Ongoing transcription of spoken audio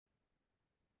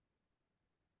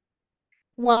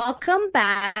Welcome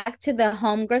back to the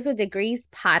Homegirls with Degrees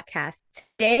podcast.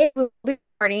 Today we'll be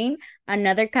recording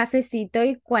another Cafecito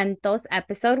y Cuentos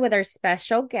episode with our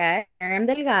special guest, Miriam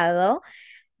Delgado.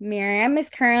 Miriam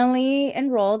is currently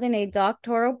enrolled in a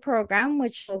doctoral program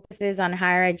which focuses on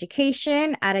higher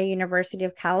education at a University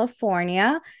of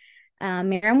California.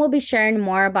 Miriam will be sharing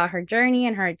more about her journey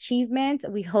and her achievements.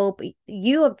 We hope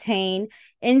you obtain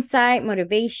insight,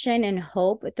 motivation, and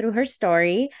hope through her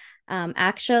story.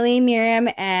 Actually, Miriam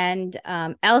and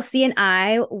Elsie and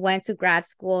I went to grad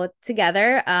school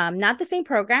together. Not the same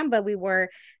program, but we were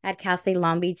at Cal State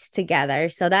Long Beach together.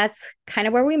 So that's kind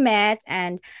of where we met,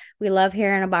 and we love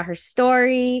hearing about her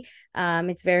story.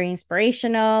 It's very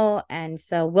inspirational, and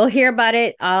so we'll hear about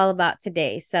it all about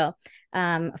today. So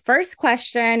first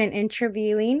question in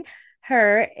interviewing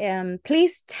her,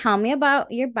 please tell me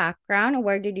about your background.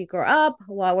 Where did you grow up?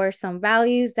 What were some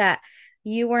values that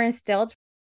you were instilled?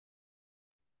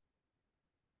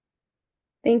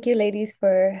 Thank you, ladies,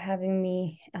 for having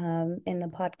me in the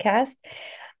podcast.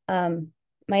 My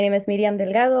name is Miriam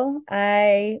Delgado.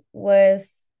 I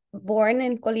was born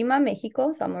in Colima,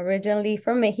 Mexico, so I'm originally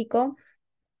from Mexico.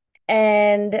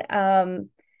 And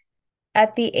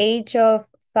at the age of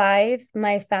 5,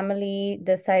 my family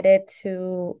decided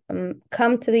to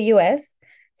come to the US.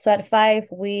 So at 5,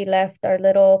 we left our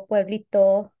little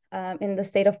pueblito in the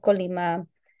state of Colima,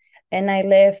 and I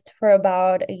lived for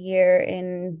about a year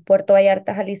in Puerto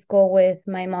Vallarta, Jalisco, with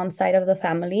my mom's side of the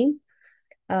family.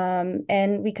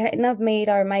 And we kind of made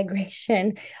our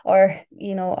migration or,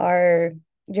 our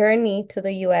journey to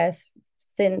the US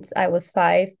since I was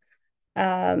 5.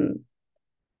 Um,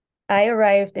 I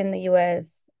arrived in the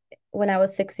US when I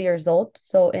was 6 years old,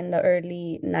 so in the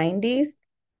early 90s.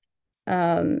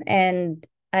 And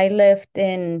I lived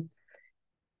in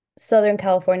Southern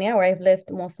California, where I've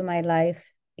lived most of my life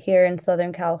here in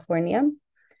Southern California.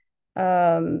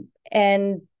 And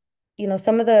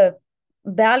some of the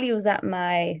values that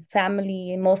my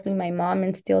family, and mostly my mom,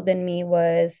 instilled in me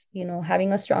was,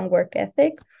 having a strong work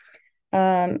ethic,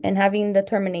 and having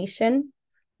determination.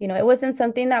 It wasn't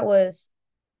something that was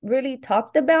really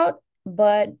talked about,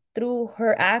 but through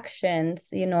her actions,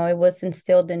 it was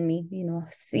instilled in me,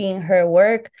 seeing her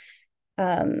work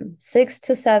 6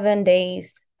 to 7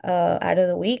 days out of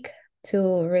the week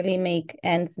to really make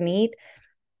ends meet.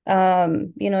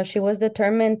 She was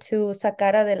determined to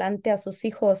sacar adelante a sus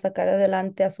hijos, sacar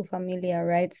adelante a su familia,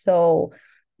 right? So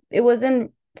it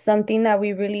wasn't something that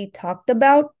we really talked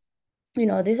about.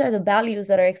 These are the values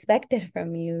that are expected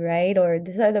from you, right? Or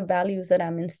these are the values that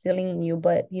I'm instilling in you.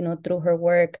 But, through her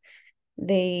work,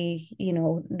 they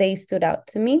stood out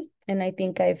to me. And I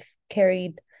think I've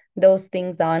carried those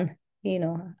things on,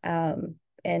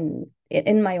 and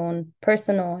in my own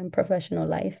personal and professional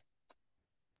life.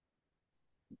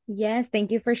 Yes,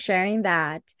 thank you for sharing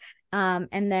that.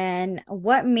 And then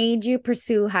what made you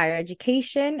pursue higher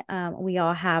education? We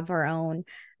all have our own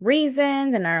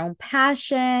reasons and our own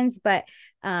passions, but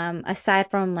aside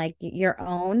from like your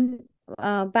own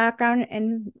background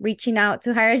in reaching out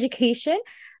to higher education,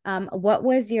 what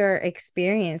was your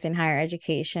experience in higher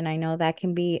education? I know that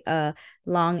can be a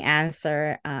long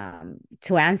answer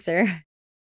to answer.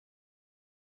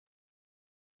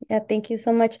 Yeah, thank you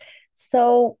so much.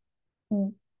 So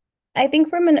I think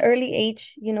from an early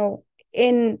age,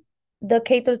 in the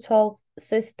K through 12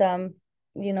 system,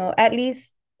 at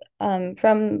least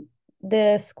from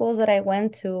the schools that I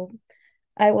went to,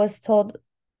 I was told,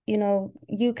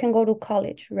 you can go to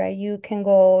college, right? You can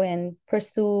go and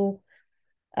pursue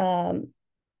um,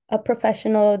 a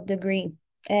professional degree,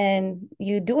 and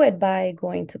you do it by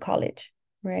going to college,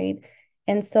 right?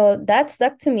 And so that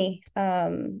stuck to me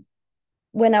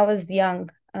when I was young,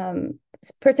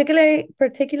 particularly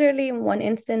in one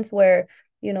instance where,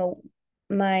 you know,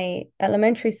 my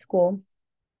elementary school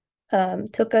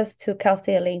took us to Cal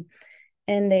State LA,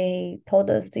 and they told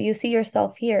us, do you see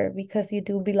yourself here? Because you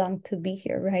do belong to be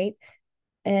here, right?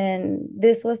 And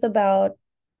this was about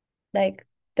like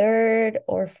third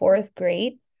or fourth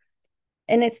grade.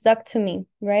 And it stuck to me,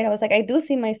 right? I was like, I do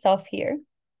see myself here.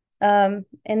 And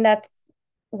that's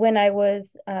when I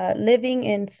was living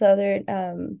in South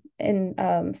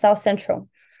Central.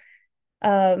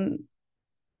 Um,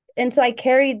 and so I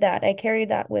carried that. I carried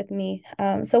that with me.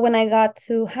 So when I got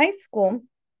to high school,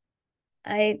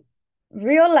 I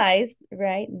realized,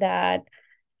 right, that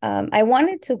I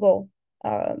wanted to go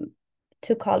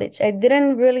to college. I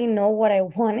didn't really know what I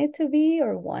wanted to be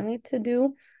or wanted to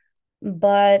do,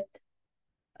 but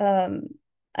um,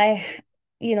 I,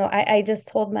 I just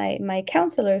told my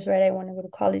counselors, right, I want to go to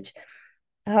college.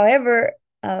 However,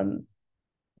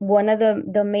 one of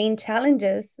the main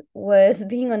challenges was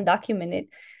being undocumented.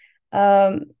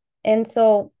 Um, and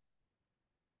so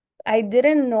I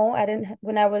didn't know, I didn't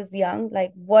when I was young,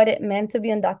 like what it meant to be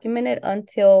undocumented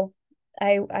until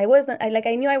I wasn't I like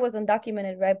I knew I was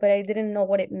undocumented, right? But I didn't know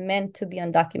what it meant to be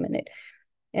undocumented.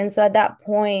 And so at that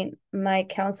point, my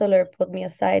counselor put me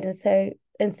aside and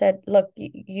said, look,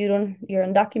 you're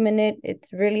undocumented.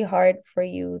 It's really hard for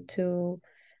you to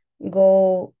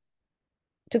go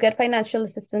to get financial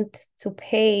assistance to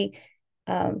pay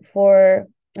for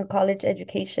a college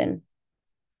education.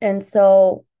 And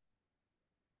so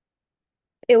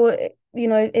it was,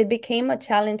 it became a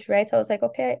challenge, right? So I was like,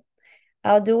 okay,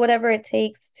 I'll do whatever it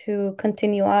takes to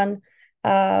continue on.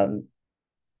 Um,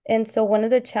 and so one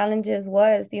of the challenges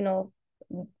was,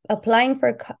 applying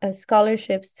for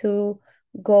scholarships to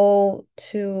go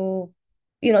to,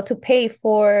 to pay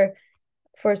for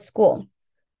school.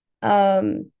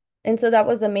 Um, and so that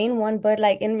was the main one. But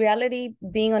like in reality,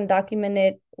 being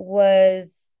undocumented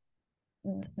was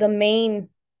the main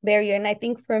barrier. And I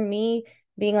think for me,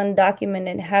 being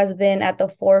undocumented has been at the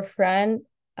forefront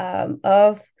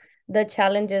of the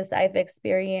challenges I've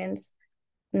experienced,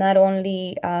 not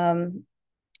only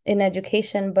in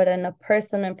education, but in a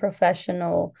personal and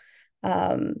professional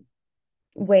um,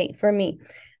 way for me.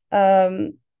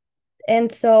 Um,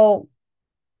 and so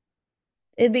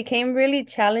it became really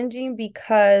challenging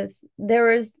because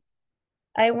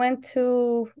I went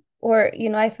to, or,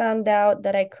 I found out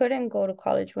that I couldn't go to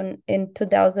college when in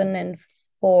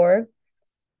 2004,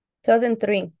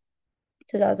 2003,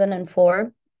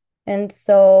 2004. And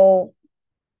so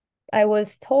I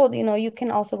was told, you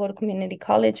can also go to community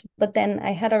college, but then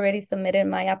I had already submitted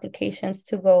my applications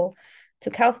to go to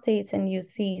Cal States and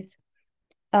UCs.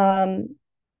 Um,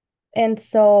 and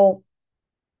so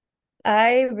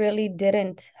I really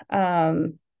didn't have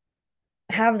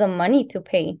the money to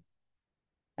pay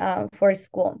for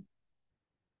school.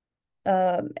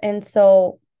 And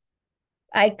so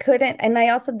I couldn't, and I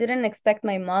also didn't expect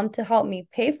my mom to help me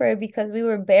pay for it because we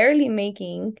were barely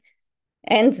making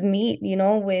ends meet,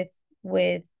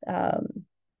 with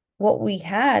what we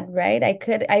had, right?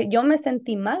 Yo me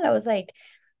sentí mal. I was like,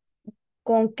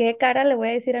 ¿con qué cara le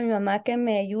voy a decir a mi mamá que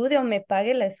me ayude o me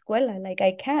pague la escuela? Like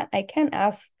I can't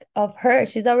ask of her.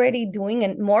 She's already doing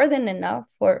it more than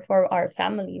enough for our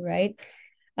family, right?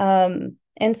 And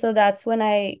so that's when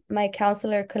my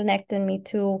counselor connected me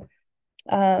to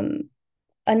um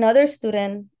another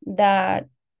student that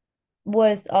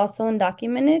was also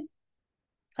undocumented.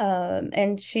 And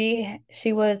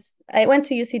I went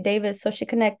to UC Davis, so she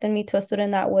connected me to a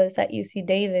student that was at UC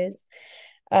Davis,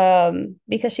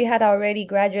 because she had already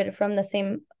graduated from the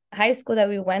same high school that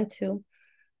we went to.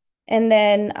 And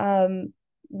then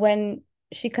when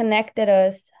she connected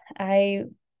us, I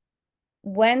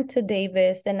went to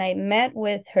Davis and I met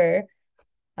with her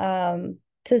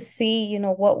to see,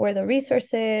 what were the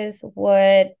resources,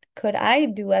 what could I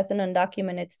do as an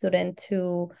undocumented student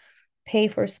to pay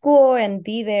for school and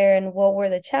be there, and what were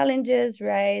the challenges,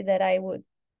 right, that I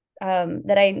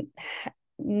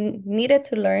needed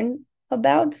to learn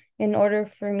about in order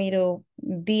for me to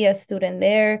be a student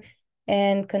there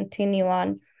and continue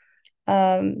on.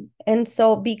 And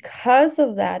so because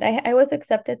of that, I was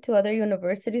accepted to other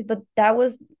universities, but that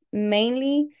was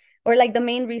mainly, or like the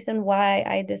main reason why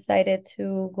I decided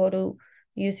to go to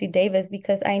UC Davis,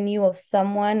 because I knew of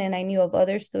someone and I knew of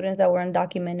other students that were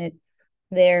undocumented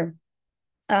there.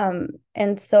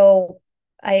 And so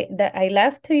I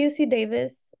left to UC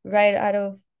Davis right out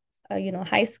of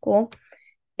high school,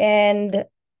 and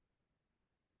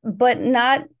but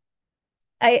not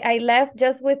I left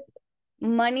just with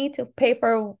money to pay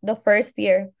for the first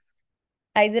year.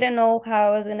 I didn't know how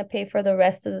I was going to pay for the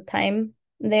rest of the time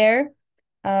there.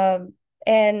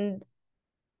 And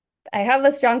I have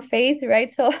a strong faith,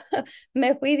 right? So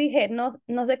me fui y dije, no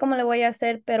sé cómo le voy a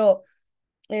hacer, pero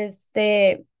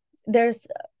there's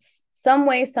some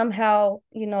way, somehow,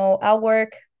 I'll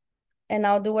work and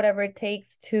I'll do whatever it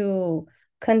takes to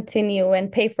continue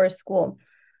and pay for school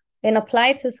and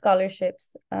apply to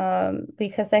scholarships,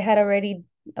 because I had already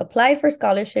applied for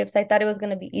scholarships. I thought it was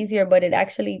going to be easier, but it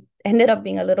actually ended up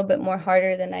being a little bit more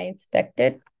harder than I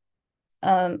expected.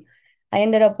 I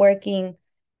ended up working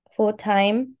full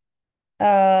time,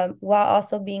 while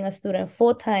also being a student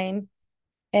full time,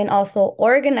 and also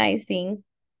organizing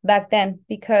back then,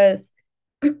 because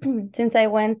since I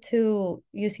went to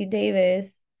UC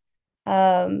Davis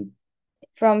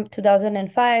from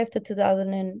 2005 to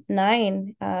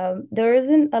 2009, there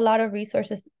isn't a lot of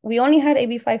resources. We only had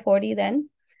AB 540 then,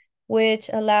 which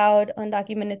allowed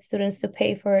undocumented students to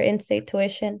pay for in-state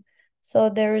tuition. So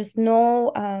there's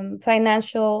no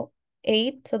financial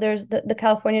aid. So there's the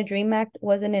California Dream Act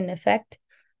wasn't in effect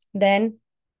then.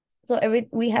 So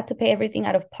we had to pay everything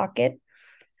out of pocket.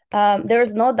 There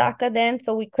was no DACA then,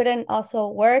 so we couldn't also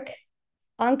work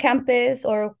on campus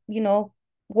or,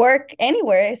 work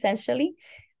anywhere essentially.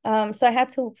 So I had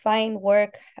to find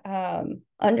work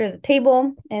under the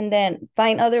table and then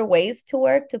find other ways to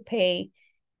work to pay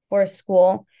for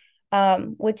school,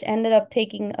 which ended up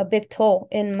taking a big toll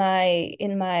in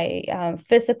my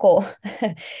physical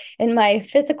in my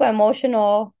physical,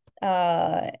 emotional,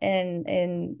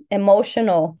 and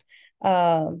emotional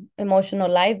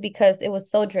life, because it was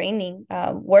so draining,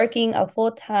 working a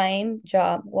full-time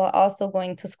job while also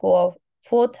going to school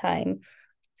full-time.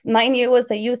 Mind you, it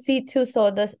was a UC too, so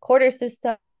the quarter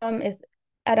system is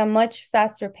at a much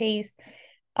faster pace.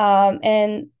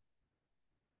 And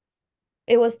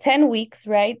it was 10 weeks,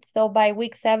 right? So by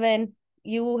week 7,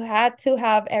 you had to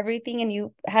have everything and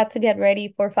you had to get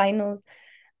ready for finals.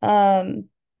 Um,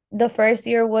 the first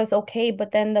year was okay,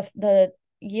 but then the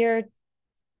year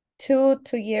 2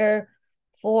 to year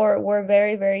 4 were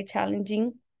very, very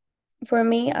challenging for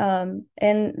me.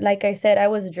 And like I said, I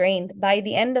was drained. By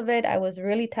the end of it, I was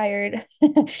really tired.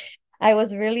 I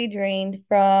was really drained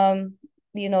from,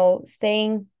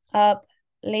 staying up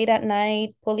late at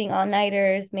night, pulling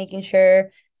all-nighters, making sure,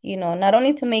 not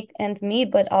only to make ends meet,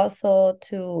 but also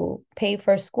to pay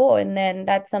for school. And then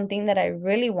that's something that I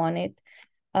really wanted.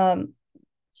 Um,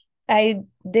 I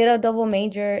did a double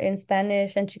major in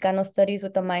Spanish and Chicano studies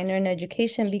with a minor in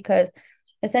education because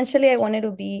essentially I wanted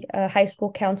to be a high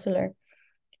school counselor.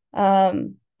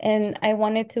 And I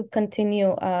wanted to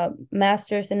continue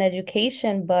master's in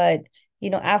education, but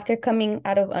after coming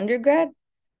out of undergrad,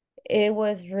 it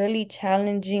was really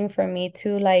challenging for me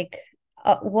to like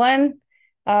one,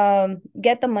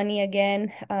 get the money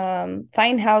again,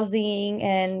 find housing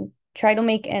and try to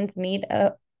make ends meet,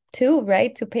 too,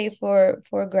 right, to pay for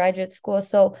graduate school.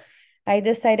 So I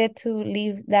decided to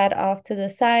leave that off to the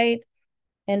side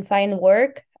and find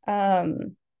work.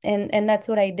 And that's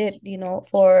what I did,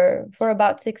 for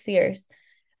about 6 years,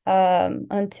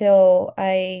 until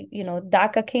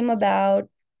DACA came about.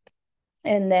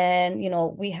 And then,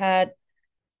 we had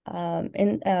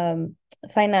in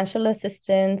financial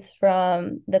assistance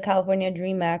from the California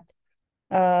Dream Act.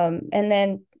 And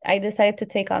then I decided to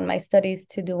take on my studies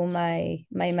to do my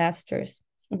master's.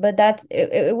 But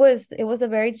it was a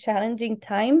very challenging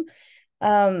time.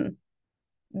 Um,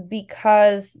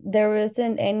 because there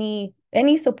isn't any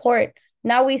support.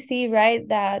 Now we see, right,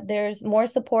 that there's more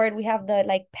support. We have the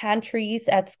like pantries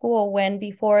at school, when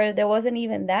before there wasn't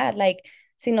even that. Like,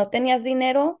 si no tenías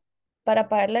dinero para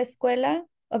pagar la escuela,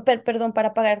 perdón,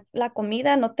 para pagar la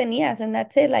comida, no tenías, and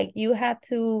that's it. Like, you had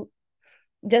to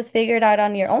just figure it out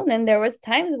on your own. And there was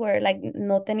times where like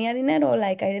no tenía dinero,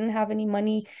 like I didn't have any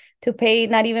money to pay,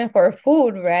 not even for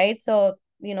food, right? So,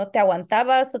 te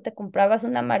aguantabas o te comprabas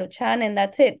una maruchan and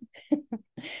that's it.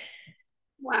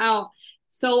 Wow.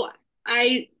 So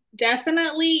I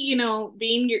definitely,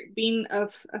 being a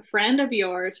friend of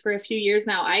yours for a few years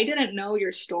now, I didn't know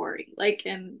your story like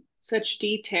in such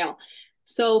detail.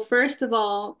 So first of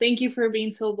all, thank you for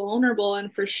being so vulnerable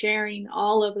and for sharing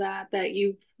all of that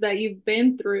you've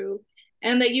been through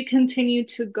and that you continue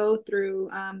to go through.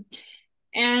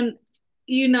 And,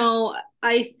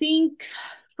 I think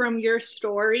from your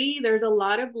story, there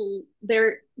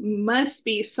must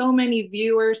be so many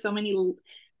viewers, so many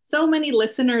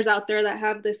listeners out there that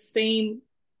have the same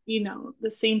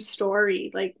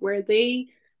story, like where they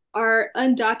are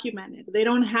undocumented. They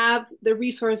don't have the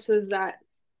resources that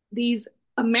these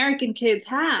American kids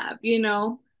have.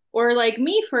 Or like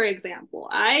me, for example,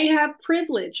 I have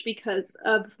privilege because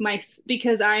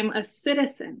I'm a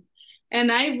citizen.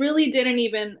 And I really didn't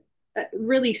even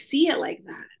really see it like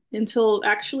that until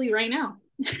actually right now.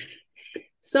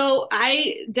 So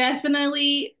I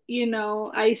definitely,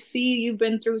 I see you've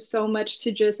been through so much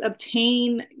to just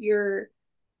obtain your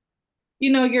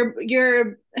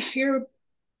your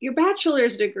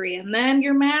bachelor's degree and then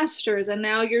your master's and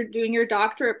now you're doing your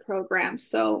doctorate program.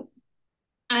 So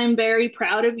I'm very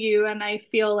proud of you, and I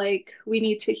feel like we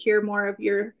need to hear more of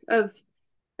your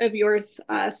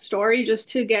story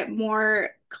just to get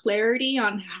more clarity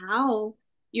on how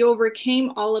you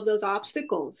overcame all of those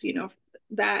obstacles,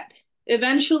 that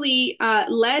eventually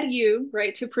led you,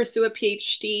 right, to pursue a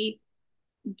PhD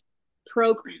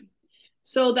program.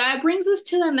 So that brings us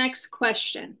to the next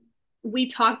question. We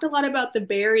talked a lot about the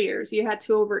barriers you had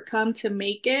to overcome to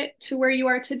make it to where you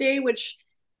are today, which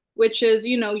is,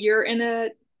 you're in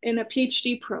a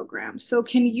PhD program. So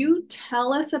can you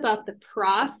tell us about the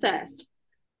process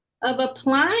of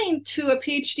applying to a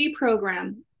PhD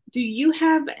program? Do you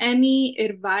have any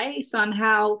advice on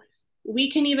how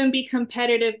we can even be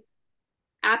competitive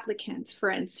applicants, for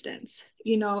instance.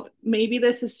 You know, maybe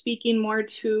this is speaking more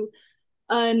to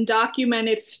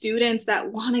undocumented students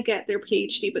that want to get their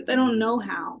PhD, but they don't know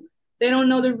how. They don't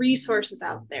know the resources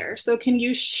out there. So can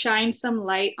you shine some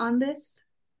light on this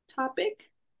topic?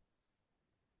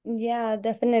 Yeah,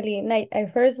 definitely. And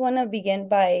I first want to begin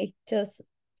by just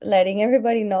letting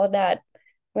everybody know that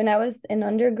when I was in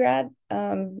undergrad,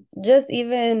 just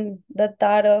even the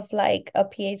thought of like a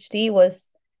PhD was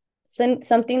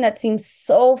something that seems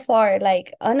so far,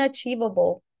 like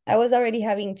unachievable. I was already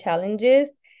having challenges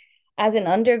as an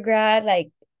undergrad,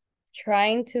 like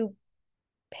trying to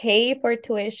pay for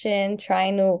tuition,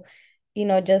 trying to,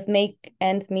 just make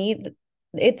ends meet.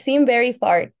 It seemed very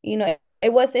far. It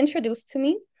was introduced to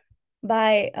me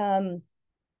by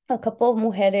a couple of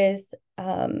mujeres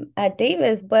at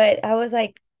Davis, but I was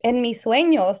like, en mis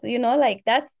sueños, like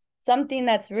that's something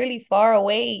that's really far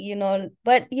away,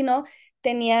 but,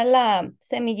 tenía la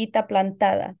semillita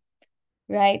plantada,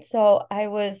 right? So I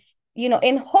was,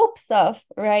 in hopes of,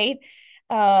 right,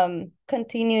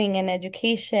 continuing in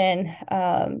education.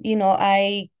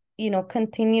 I,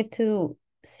 continued to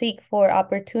seek for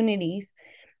opportunities.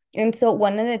 And so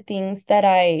one of the things that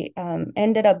I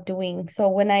ended up doing, so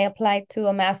when I applied to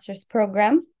a master's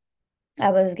program, I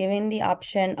was given the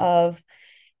option of,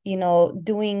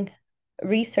 doing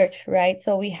research, right?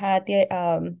 So we had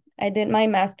I did my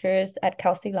master's at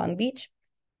Cal State Long Beach,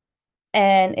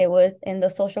 and it was in the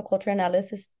social cultural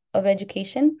analysis of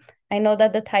education. I know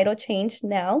that the title changed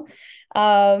now,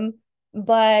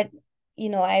 but,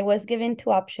 I was given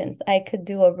two options. I could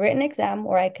do a written exam,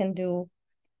 or I can do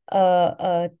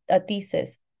a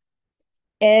thesis.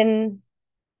 And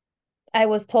I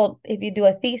was told if you do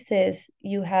a thesis,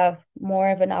 you have more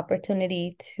of an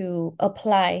opportunity to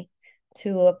apply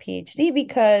to a PhD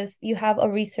because you have a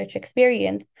research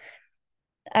experience.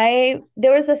 There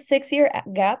was a 6-year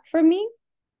gap for me.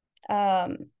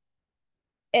 And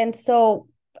so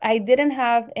I didn't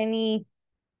have any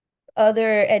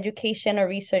other education or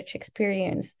research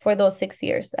experience for those 6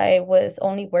 years. I was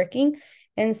only working.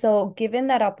 And so given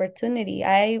that opportunity,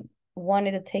 I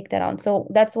wanted to take that on. So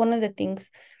that's one of the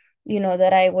things,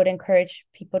 that I would encourage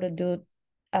people to do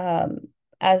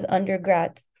as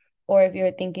undergrads, or if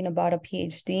you're thinking about a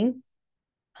PhD,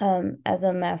 as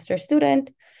a master's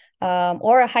student,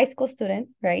 or a high school student,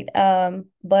 right?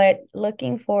 But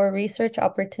looking for research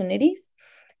opportunities.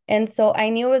 And so I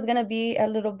knew it was going to be a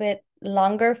little bit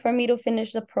longer for me to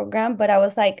finish the program, but I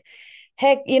was like,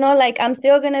 heck, like I'm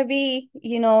still going to be,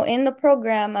 in the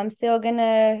program. I'm still going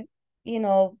to,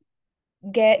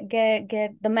 get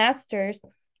the master's.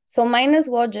 So might as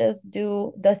well just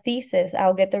do the thesis.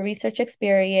 I'll get the research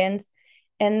experience,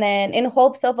 and then in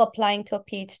hopes of applying to a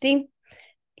PhD.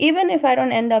 Even if I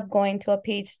don't end up going to a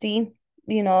PhD,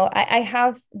 I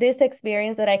have this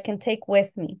experience that I can take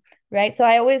with me, right? So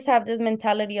I always have this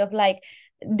mentality of like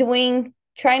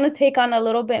trying to take on a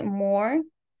little bit more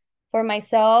for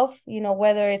myself,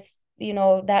 whether it's,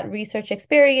 that research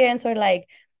experience, or like,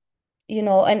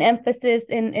 an emphasis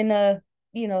in a,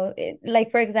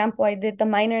 like, for example, I did the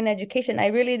minor in education. I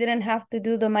really didn't have to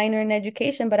do the minor in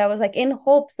education, but I was like in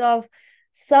hopes of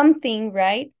something,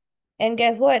 right? And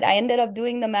guess what? I ended up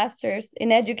doing the master's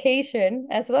in education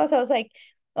as well. So I was like,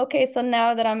 okay, so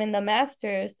now that I'm in the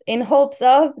master's in hopes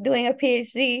of doing a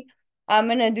PhD, I'm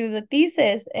going to do the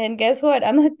thesis. And guess what?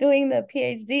 I'm doing the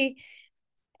PhD,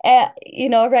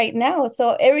 right now.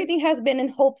 So everything has been in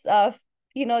hopes of,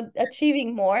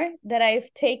 achieving more, that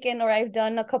I've taken, or I've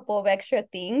done a couple of extra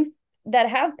things that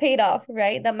have paid off,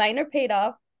 right? The minor paid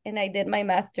off, and I did my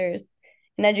master's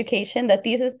in education. The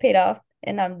thesis paid off,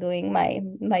 and I'm doing my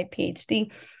PhD.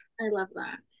 I love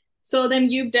that. So then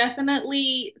you've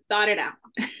definitely thought it out.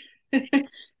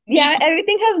 Yeah,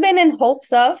 everything has been in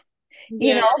hopes of,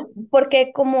 Yeah.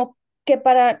 porque como que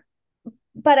para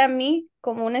mí,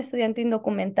 como una estudiante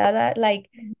indocumentada, like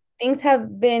things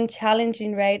have been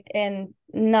challenging, right? And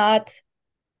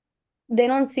they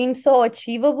don't seem so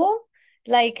achievable.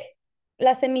 Like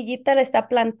la semillita la está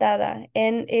plantada.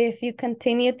 And if you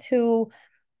continue to,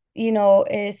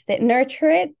 nurture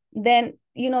it, then,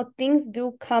 things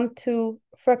do come to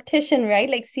fruition, right?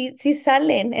 Like si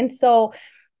salen. And so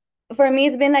for me,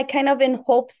 it's been like kind of in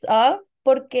hopes of,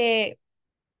 porque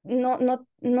no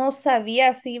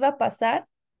sabía si iba a pasar,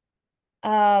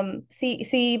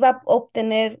 si iba a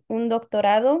obtener un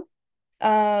doctorado.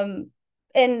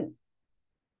 And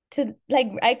to,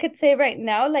 like, I could say right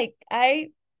now, like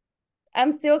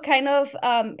I'm still kind of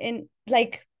in,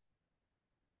 like,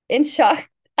 in shock.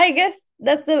 I guess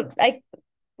that's the, like,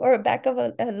 or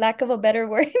a lack of a better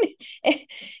word.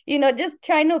 Just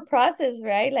trying to process,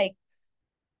 right? Like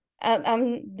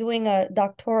I'm doing a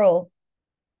doctoral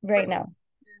right now,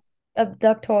 a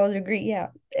doctoral degree. Yeah.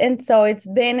 And so it's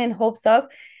been in hopes of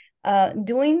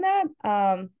doing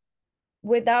that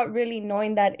without really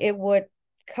knowing that it would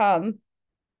come,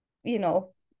 you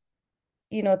know,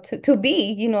 to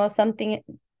be, something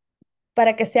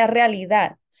para que sea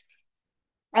realidad.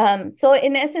 So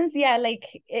in essence, yeah, like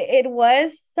it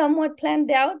was somewhat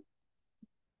planned out,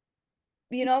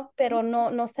 pero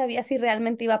no sabía si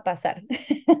realmente iba a pasar.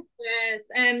 Yes,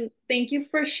 and thank you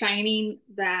for shining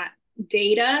that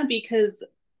data because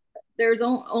there's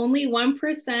only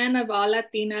 1% of all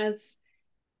Latinas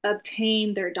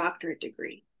obtain their doctorate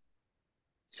degree.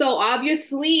 So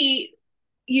obviously,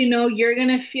 you're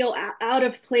going to feel out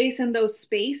of place in those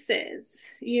spaces.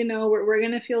 We're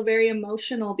going to feel very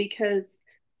emotional because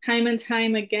time and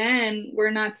time again, we're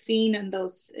not seen in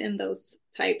those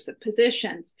types of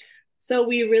positions. So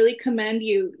we really commend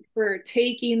you for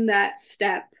taking that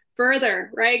step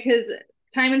further, right? Because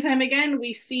time and time again,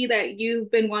 we see that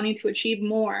you've been wanting to achieve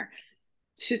more,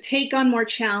 to take on more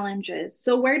challenges.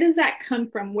 So where does that come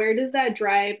from? Where does that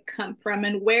drive come from?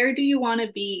 And where do you want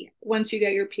to be once you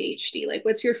get your PhD? Like,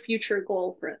 what's your future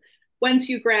goal for once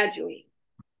you graduate?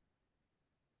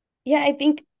 Yeah, I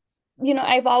think,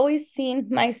 I've always seen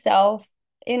myself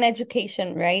in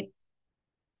education, right?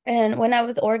 And when I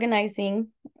was organizing,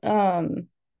 you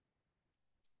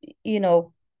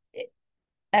know,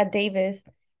 at Davis,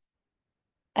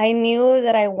 I knew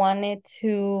that I wanted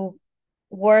to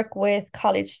work with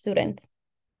college students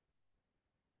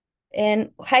and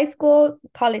high school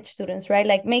college students, right?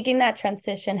 Like making that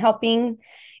transition, helping,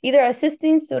 either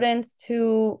assisting students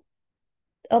to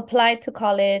apply to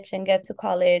college and get to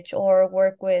college, or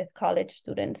work with college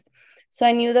students. So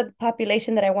I knew that the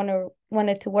population that I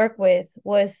wanted to work with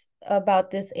was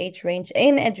about this age range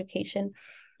in education.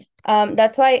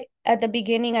 That's why at the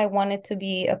beginning I wanted to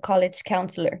be a college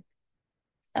counselor.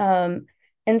 And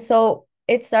so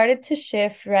it started to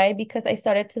shift, right? Because I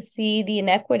started to see the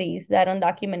inequities that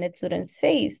undocumented students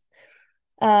face.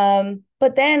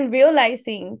 But then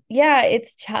realizing, yeah,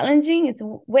 it's challenging. It's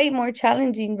way more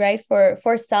challenging, right?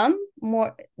 For some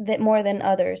more than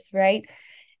others, right?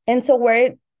 And so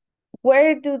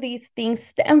where do these things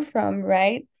stem from,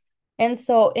 right? And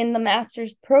so in the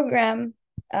master's program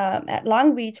at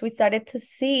Long Beach, we started to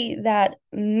see that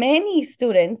many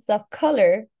students of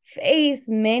color face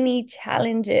many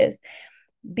challenges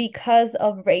because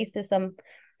of racism,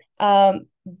 and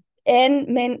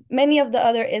many of the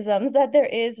other isms that there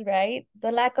is, right?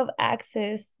 The lack of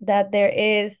access that there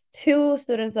is to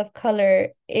students of color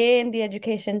in the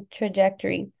education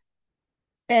trajectory.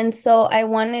 And so I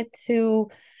wanted to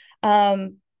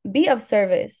be of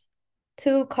service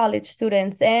to college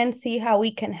students and see how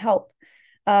we can help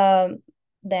them.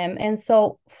 And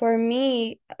so for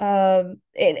me,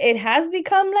 it has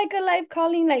become like a life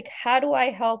calling. Like, how do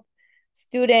I help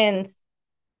students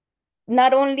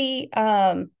not only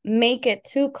make it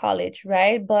to college,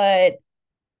 right, but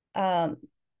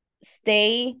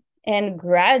stay and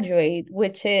graduate,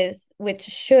 which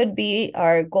should be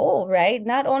our goal, right?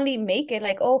 Not only make it,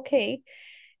 like, okay,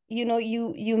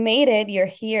 you made it, you're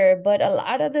here, but a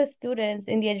lot of the students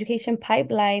in the education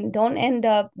pipeline don't end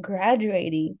up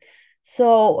graduating.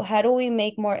 So how do we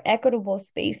make more equitable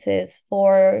spaces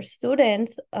for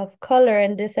students of color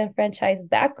and disenfranchised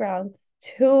backgrounds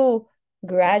to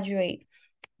graduate,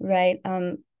 right?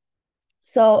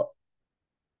 So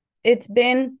it's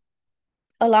been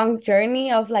a long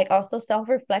journey of like also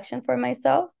self-reflection for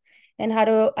myself, and how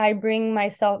do I bring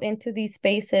myself into these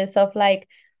spaces of like,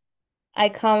 I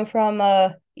come from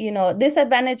a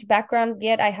disadvantaged background,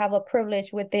 yet I have a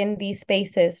privilege within these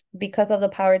spaces because of the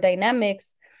power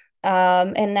dynamics.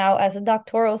 And now as a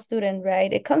doctoral student,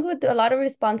 right, it comes with a lot of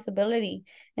responsibility.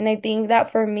 And I think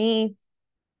that for me,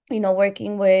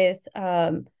 working with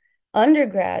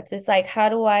undergrads, it's like, how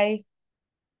do I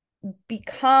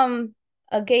become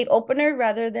a gate opener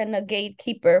rather than a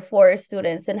gatekeeper for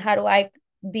students, and how do I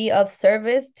be of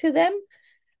service to them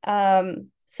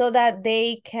so that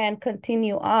they can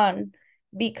continue on,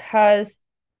 because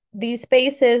these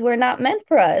spaces were not meant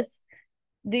for us.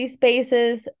 These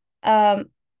spaces were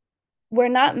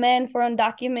not meant for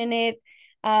undocumented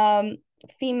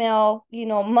female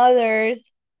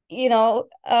mothers to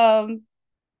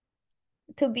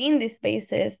be in these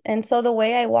spaces. And so the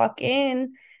way I walk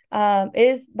in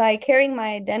is by carrying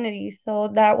my identity. So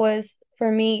that was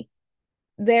for me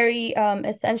very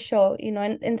essential,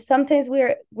 and sometimes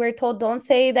we're told, don't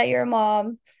say that you're a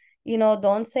mom,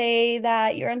 don't say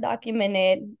that you're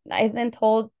undocumented.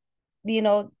 You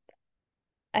know,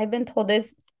 I've been told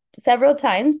this several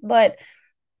times, but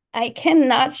I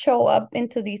cannot show up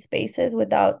into these spaces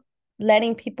without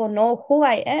letting people know who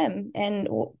I am and,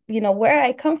 where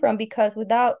I come from, because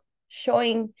without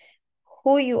showing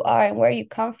who you are and where you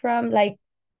come from, like,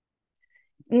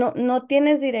 no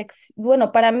tienes dirección. Bueno,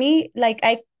 para mí, like,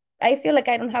 I feel like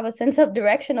I don't have a sense of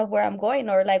direction of where I'm going,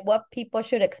 or like what people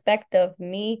should expect of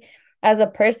me as a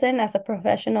person, as a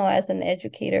professional, as an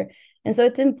educator. And so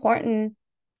it's important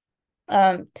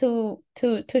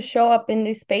to show up in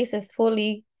these spaces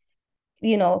fully,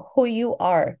 who you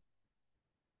are.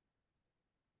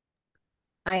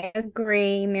 I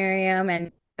agree, Miriam.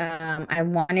 And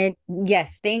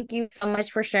yes, thank you so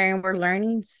much for sharing. We're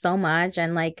learning so much.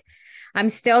 And like, I'm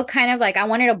still kind of like, I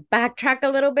wanted to backtrack a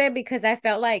little bit because I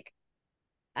felt like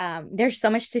there's so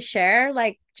much to share,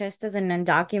 like just as an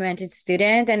undocumented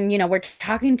student. And, we're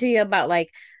talking to you about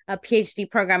like a PhD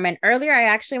program. And earlier, I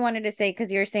actually wanted to say,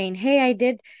 because you're saying, hey, I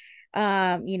did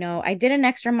an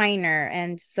extra minor.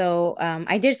 And so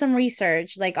I did some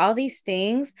research, like all these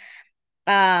things.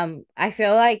 I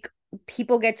feel like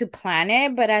people get to plan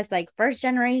it, but as like first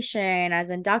generation, as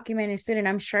a undocumented student,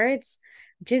 I'm sure it's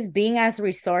just being as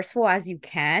resourceful as you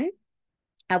can.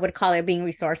 I would call it being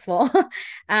resourceful.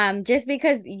 Just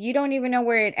because you don't even know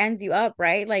where it ends you up,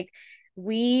 right? Like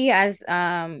we as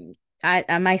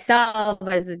I myself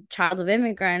as a child of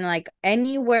immigrant, like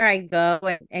anywhere I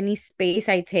go, any space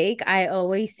I take, I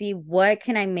always see what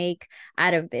can I make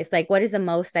out of this? Like what is the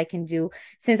most I can do?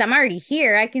 Since I'm already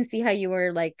here, I can see how you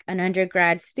were like an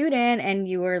undergrad student and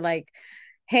you were like,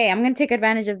 hey, I'm gonna take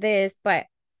advantage of this. But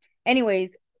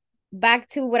anyways, back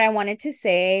to what I wanted to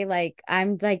say, like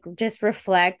I'm like just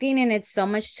reflecting and it's so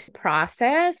much to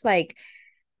process, like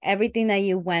everything that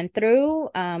you went through,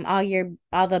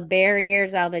 all the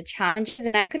barriers, all the challenges.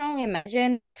 And I can only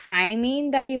imagine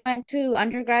timing that you went to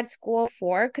undergrad school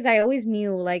for, because I always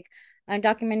knew like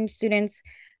undocumented students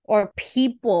or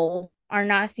people are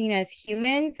not seen as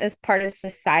humans as part of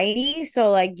society.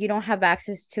 So like you don't have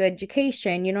access to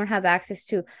education, you don't have access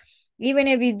to, even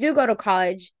if you do go to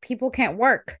college, people can't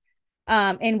work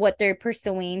in what they're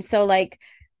pursuing. So like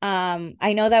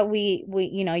I know that we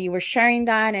you were sharing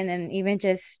that, and then even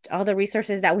just all the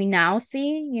resources that we now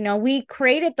see, we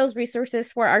created those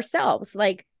resources for ourselves.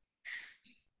 Like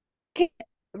can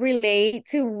relate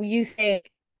to you say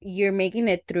you're making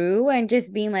it through and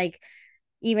just being like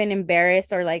even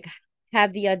embarrassed or like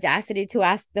have the audacity to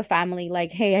ask the family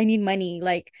like, hey, I need money.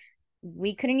 Like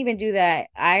we couldn't even do that.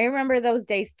 I remember those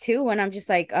days too when I'm just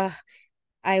like,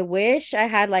 I wish I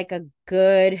had like a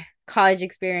good college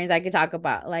experience I could talk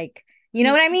about. Like, you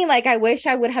know what I mean? Like, I wish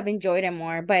I would have enjoyed it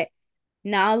more. But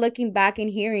now looking back and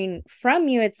hearing from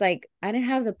you, it's like I didn't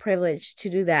have the privilege to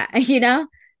do that, you know?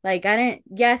 Like, I didn't,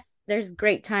 yes, there's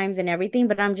great times and everything,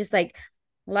 but I'm just like,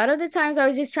 a lot of the times I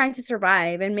was just trying to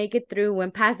survive and make it through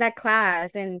and pass that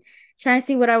class and trying to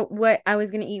see what I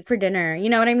was gonna eat for dinner. You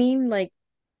know what I mean? Like,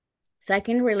 so I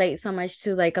can relate so much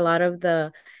to like a lot of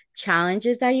the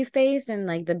challenges that you face and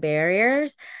like the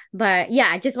barriers. But yeah,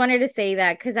 I just wanted to say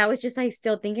that because I was just like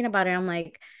still thinking about it. I'm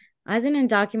like, as an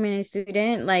undocumented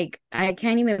student, like I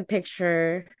can't even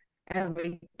picture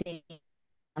everything.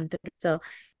 So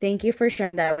thank you for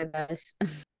sharing that with us.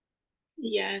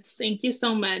 Yes, thank you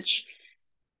so much.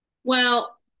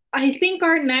 Well, I think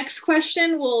our next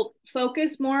question will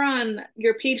focus more on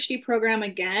your PhD program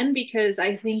again, because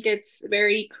I think it's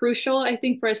very crucial, I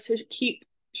think, for us to keep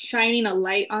shining a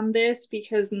light on this,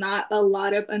 because not a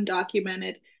lot of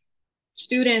undocumented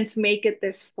students make it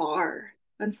this far,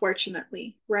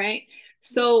 unfortunately, right?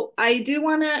 So I do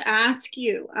want to ask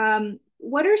you,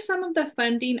 what are some of the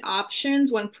funding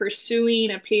options when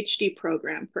pursuing a PhD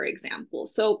program, for example?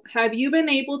 So have you been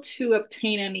able to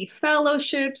obtain any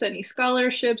fellowships, any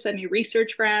scholarships, any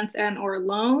research grants and or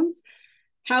loans?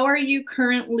 How are you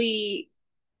currently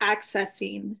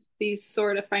accessing these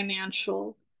sort of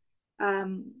financial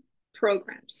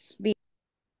programs?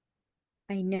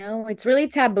 I know it's really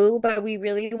taboo, but we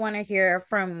really want to hear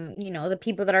from, the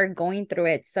people that are going through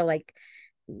it. So like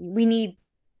we need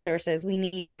resources, we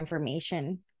need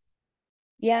information.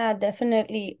 Yeah,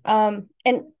 definitely. And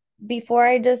before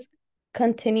I just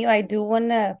continue, I do want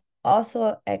to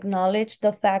also acknowledge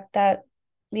the fact that,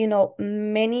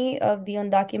 many of the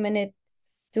undocumented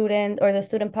student or the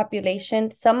student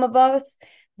population, some of us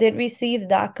did receive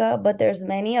DACA, but there's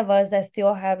many of us that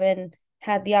still haven't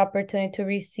had the opportunity to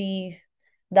receive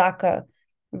DACA,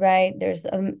 right? There's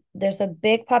a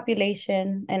big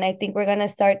population, and I think we're gonna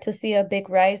start to see a big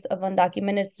rise of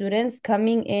undocumented students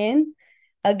coming in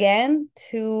again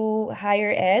to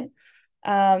higher ed,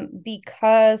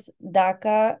 because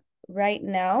DACA right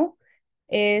now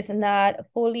is not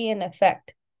fully in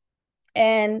effect.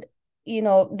 And,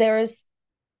 there's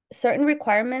certain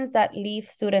requirements that leave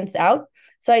students out.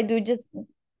 So I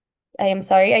am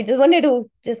sorry. I just wanted to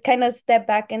just kind of step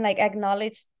back and like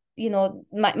acknowledge,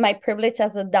 my privilege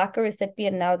as a DACA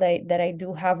recipient now that I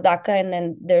do have DACA, and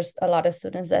then there's a lot of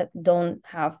students that don't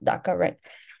have DACA, right?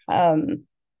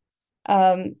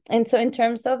 And so in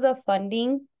terms of the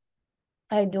funding,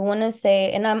 I do want to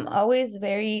say, and I'm always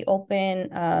very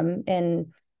open, and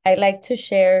I like to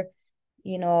share,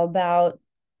 about,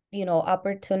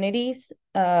 opportunities.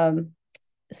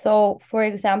 So for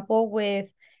example,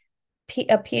 with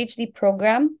a PhD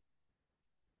program,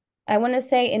 I want to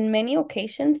say in many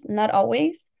occasions, not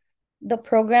always, the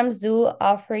programs do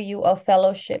offer you a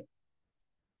fellowship.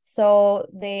 So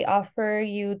they offer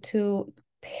you to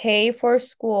pay for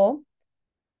school,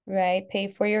 right? Pay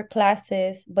for your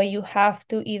classes, but you have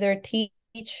to either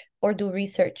teach or do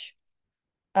research.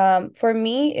 For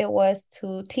me, it was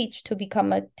to teach, to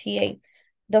become a TA.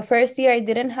 The first year, I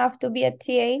didn't have to be a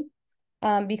TA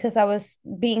because I was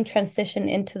being transitioned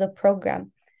into the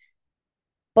program.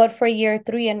 But for year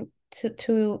 3 and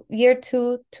to year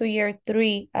 2 to year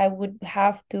 3, I would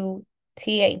have to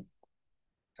TA,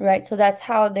 right? So that's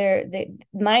how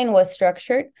mine was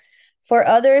structured. For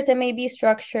others, it may be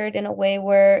structured in a way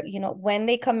where, when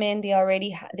they come in, they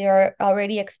are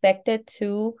already expected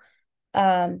to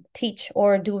teach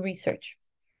or do research,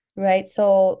 right?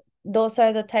 So those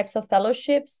are the types of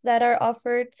fellowships that are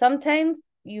offered. Sometimes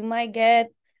you might get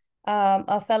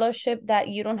a fellowship that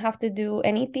you don't have to do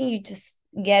anything. You just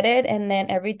get it, and then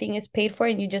everything is paid for,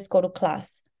 and you just go to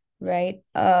class, right?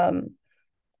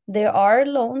 There are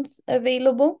loans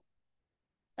available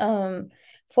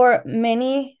for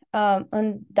many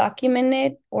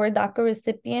undocumented or DACA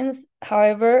recipients.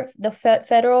 However, the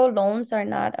federal loans are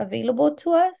not available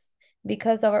to us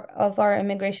because of our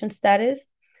immigration status.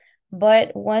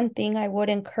 But one thing I would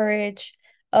encourage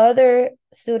other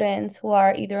students who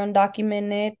are either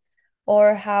undocumented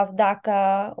or have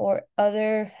DACA or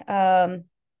other, are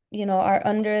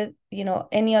under,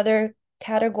 any other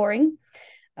category,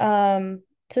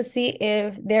 to see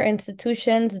if their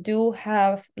institutions do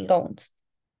have loans.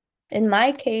 In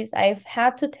my case, I've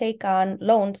had to take on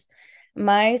loans.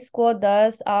 My school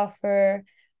does offer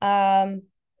the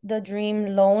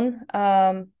Dream loan,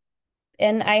 and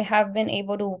I have been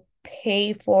able to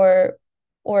pay for,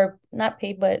 or not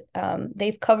pay, but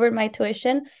they've covered my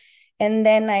tuition, and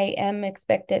then I am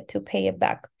expected to pay it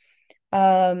back.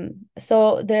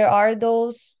 So there are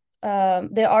loans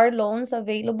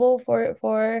available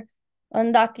for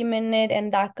undocumented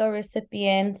and DACA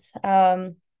recipients, at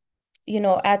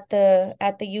the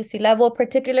UC level,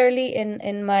 particularly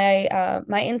in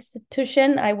my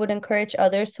institution. I would encourage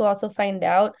others to also find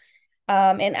out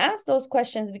and ask those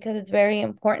questions, because it's very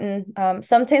important.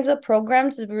 Sometimes the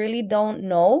programs really don't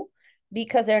know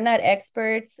because they're not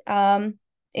experts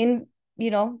in,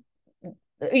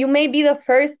 you may be the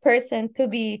first person to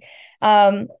be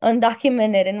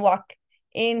undocumented and walk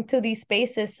into these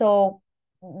spaces. So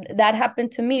that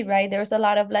happened to me, right? There's a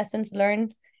lot of lessons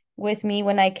learned with me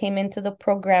when I came into the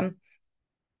program,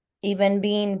 even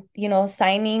being,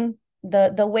 signing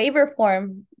the waiver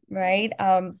form, right?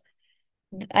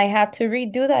 I had to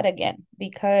redo that again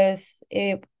because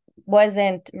it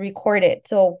wasn't recorded.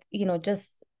 So,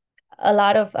 just a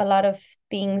lot of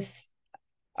things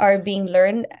are being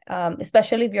learned,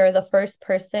 especially if you're the first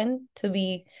person to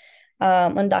be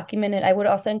undocumented. I would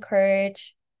also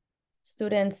encourage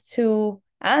students to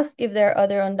ask if there are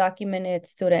other undocumented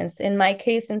students. In my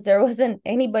case, since there wasn't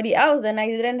anybody else and I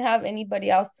didn't have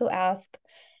anybody else to ask,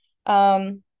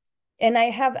 and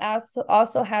I have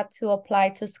also had to apply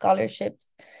to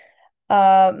scholarships,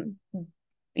 to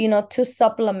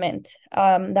supplement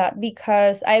that,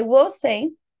 because I will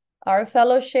say our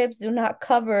fellowships do not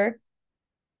cover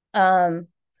our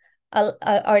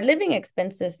living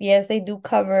expenses. Yes, they do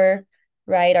cover,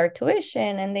 right, our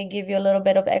tuition, and they give you a little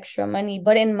bit of extra money.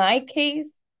 But in my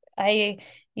case, I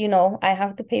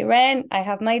have to pay rent. I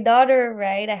have my daughter,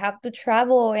 right? I have to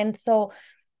travel. And so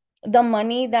the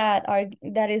money that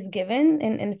is given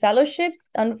in fellowships,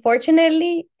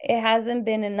 unfortunately, it hasn't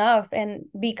been enough. And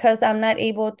because I'm not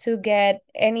able to get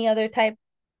any other type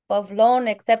of loan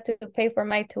except to pay for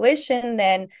my tuition,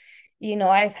 then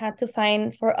I've had to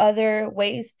find for other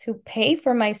ways to pay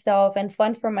for myself and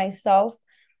fund for myself.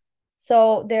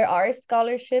 So there are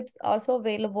scholarships also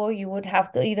available. You would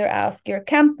have to either ask your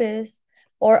campus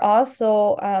or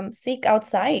also seek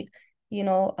outside,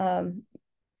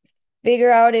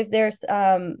 figure out if there's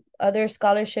other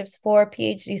scholarships for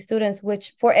PhD students,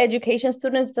 which for education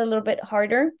students is a little bit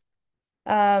harder.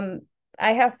 I've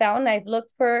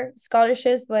looked for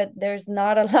scholarships, but there's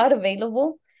not a lot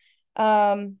available.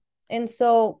 And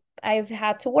so I've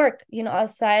had to work,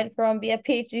 aside from be a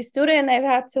PhD student, I've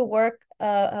had to work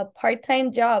a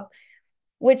part-time job,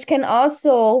 which can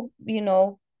also,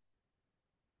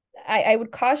 I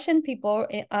would caution people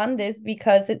on this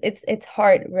because it's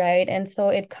hard, right? And so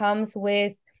it comes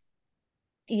with,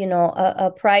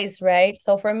 a price, right?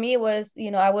 So for me, it was,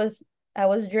 I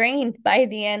was drained by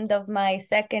the end of my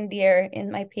second year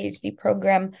in my PhD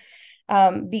program,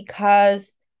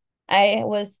 because I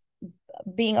was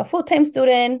being a full-time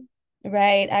student,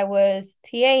 right? I was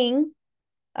TAing,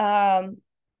 um,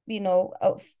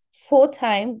 full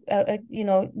time.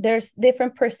 There's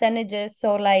different percentages.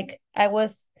 So like I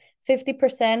was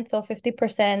 50%. So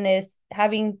 50% is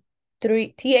having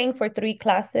three TAing for three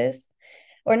classes,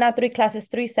 or not three classes,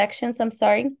 three sections. I'm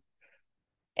sorry.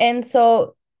 And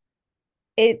so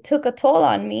it took a toll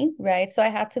on me, right? So I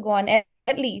had to go on ed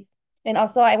leave. And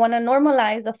also I want to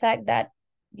normalize the fact that,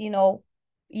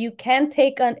 you can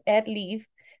take an ed leave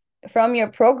from your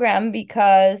program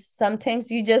because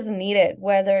sometimes you just need it,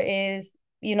 whether it is,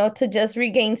 to just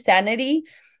regain sanity,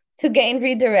 to gain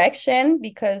redirection,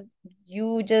 because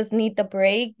you just need the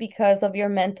break because of your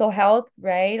mental health,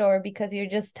 right? Or because you're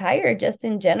just tired, just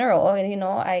in general. And,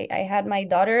 I had my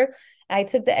daughter. I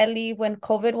took the ed leave when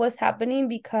COVID was happening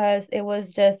because it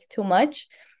was just too much,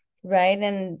 right?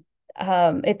 And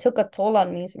it took a toll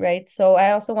on me, right? So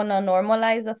I also want to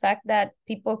normalize the fact that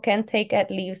people can take ed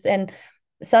leaves, and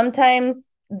sometimes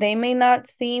they may not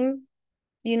seem,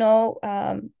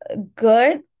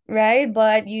 good, right?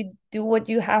 But you do what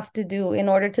you have to do in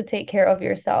order to take care of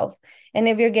yourself. And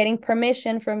if you're getting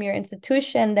permission from your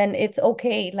institution, then it's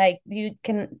okay. Like,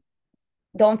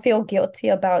 don't feel guilty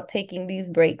about taking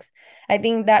these breaks. I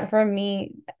think that for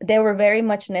me, they were very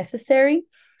much necessary.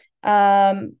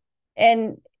 And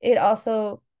it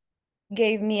also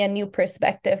gave me a new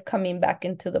perspective coming back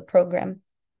into the program.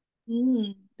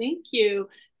 Thank you.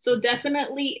 So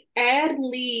definitely ad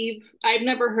leave. I've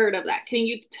never heard of that. Can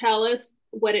you tell us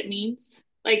what it means?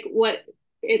 Like what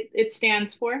it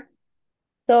stands for?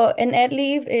 So an ed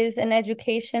leave is an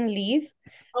education leave,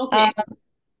 Okay.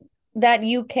 that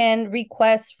you can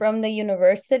request from the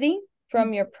university,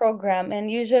 from your program.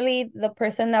 And usually the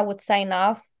person that would sign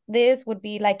off this would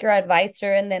be like your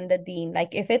advisor and then the dean. Like,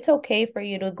 if it's okay for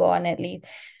you to go on ed leave.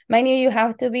 Mind you, you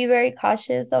have to be very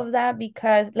cautious of that,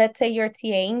 because let's say you're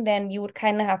TAing, then you would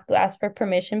kind of have to ask for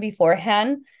permission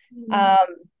beforehand, Mhm. um,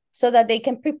 so that they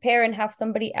can prepare and have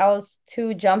somebody else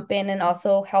to jump in and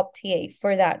also help TA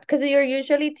for that. Because you're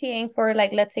usually TAing for,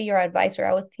 like, let's say your advisor.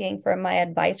 I was TAing for my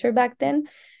advisor back then.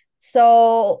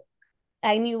 So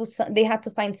I knew they had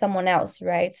to find someone else,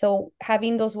 right? So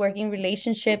having those working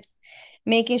relationships,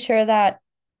 making sure that,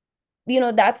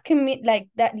 that's like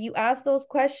that you ask those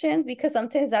questions, because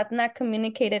sometimes that's not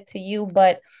communicated to you.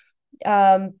 But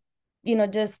um,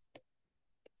 just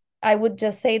I would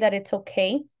just say that it's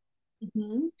okay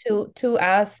Mhm. to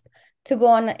ask to go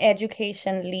on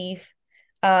education leave,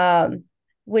 um,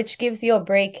 which gives you a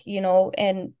break,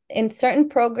 and in certain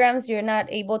programs you're not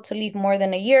able to leave more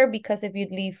than a year, because if you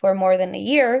leave for more than a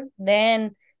year,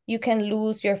 then you can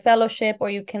lose your fellowship or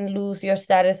you can lose your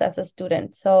status as a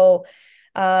student. So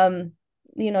um,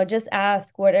 just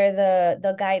ask what are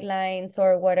the guidelines,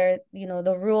 or what are,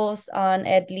 the rules on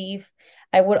ed leave.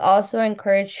 I would also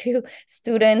encourage you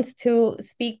students to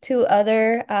speak to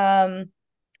other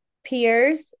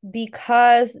peers,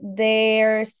 because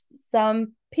there's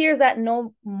some peers that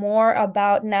know more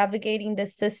about navigating the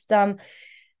system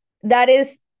that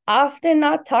is often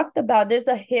not talked about. There's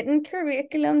a hidden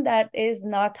curriculum that is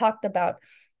not talked about.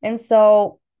 And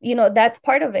so, that's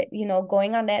part of it,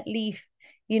 going on that leave,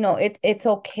 it's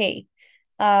okay.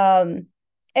 Um,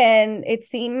 and it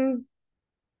seemed,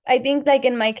 I think, like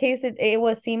in my case, it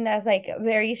was seen as like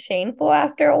very shameful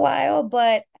after a while,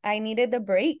 but I needed the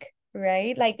break,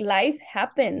 right? Like, life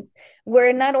happens.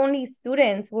 We're not only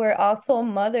students, we're also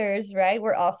mothers, right?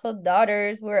 We're also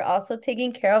daughters. We're also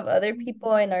taking care of other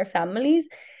people in our families.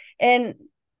 And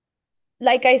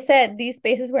like I said, these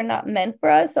spaces were not meant for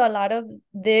us. So a lot of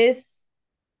these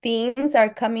things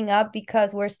are coming up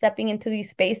because we're stepping into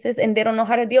these spaces and they don't know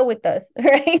how to deal with us,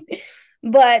 right?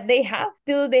 But they have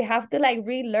to like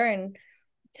relearn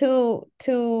to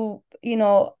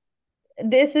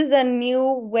this is a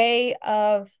new way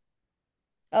of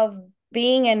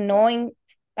being and knowing,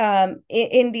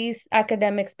 in these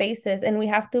academic spaces, and we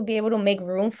have to be able to make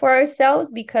room for ourselves,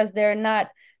 because they're not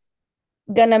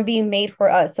gonna be made for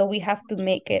us, so we have to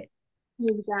make it our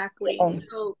Exactly. own.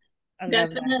 So I love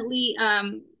that. definitely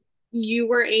you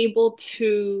were able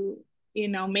to,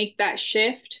 make that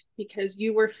shift because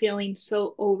you were feeling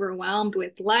so overwhelmed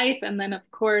with life and then of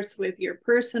course with your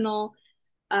personal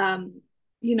um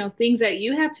things that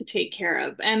you have to take care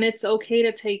of. And it's okay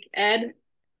to take ed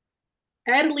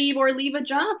leave or leave a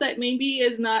job that maybe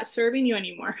is not serving you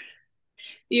anymore.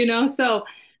 So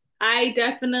I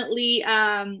definitely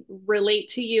relate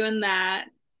to you in that,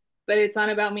 but it's not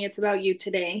about me, it's about you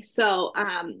today. So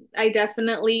I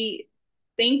definitely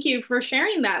thank you for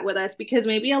sharing that with us, because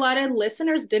maybe a lot of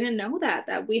listeners didn't know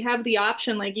that we have the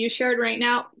option like you shared right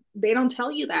now. They don't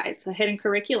tell you that it's a hidden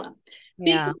curriculum,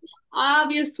 Yeah. because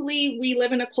obviously we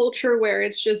live in a culture where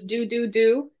it's just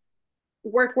do,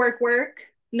 work, work, work,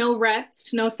 no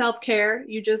rest, no self-care.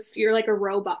 You're like a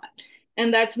robot.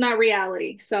 And that's not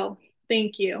reality. So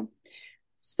thank you.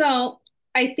 So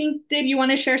I think, did you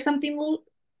want to share something,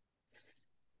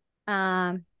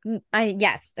 I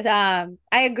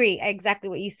agree exactly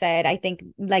what you said. I think,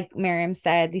 like Miriam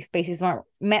said, these spaces weren't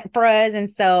meant for us, and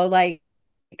so like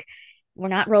we're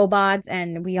not robots,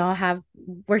 and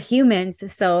we're humans,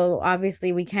 so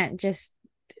obviously we can't just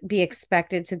be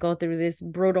expected to go through this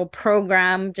brutal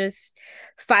program just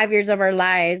 5 years of our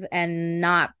lives and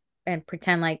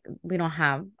pretend like we don't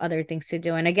have other things to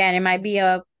do. And again, it might be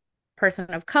a person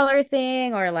of color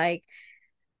thing or like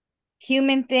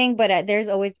human thing, but there's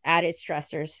always added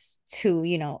stressors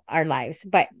to our lives.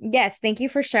 But yes, thank you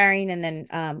for sharing. And then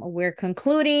we're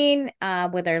concluding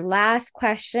with our last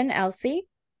question, Elsie.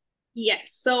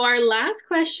 Yes. So our last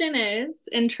question is,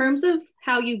 in terms of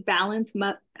how you balance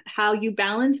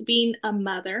being a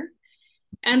mother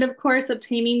and of course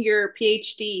obtaining your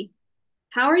PhD,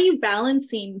 how are you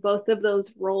balancing both of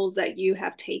those roles that you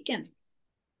have taken?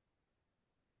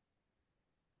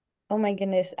 Oh my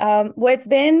goodness. Well, it's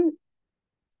been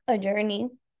a journey,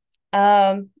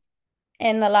 um,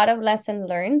 and a lot of lessons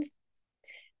learned.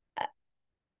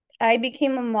 I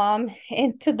became a mom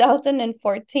in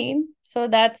 2014, so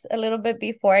that's a little bit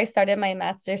before I started my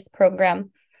master's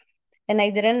program. And I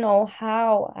didn't know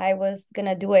how I was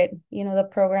gonna do it. The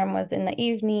program was in the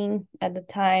evening at the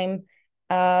time.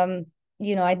 Um,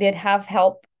 I did have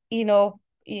help,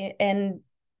 and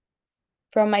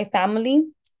from my family.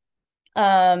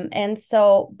 And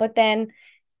so, but then,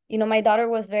 my daughter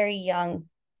was very young.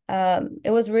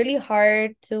 It was really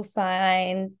hard to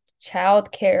find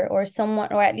childcare or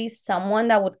someone, or at least someone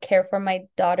that would care for my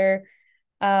daughter,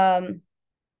 um,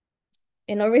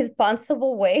 in a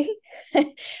responsible way.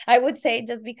 I would say,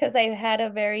 just because I had a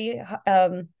very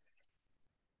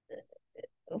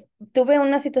tuve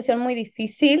una situación muy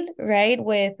difícil, right,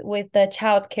 with the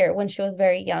childcare when she was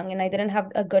very young, and I didn't have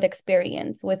a good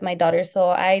experience with my daughter, so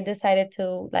I decided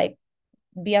to like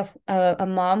be a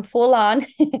mom full on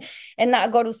and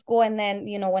not go to school. And then,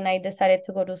 when I decided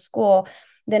to go to school,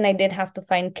 then I did have to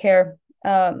find care.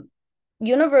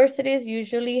 Universities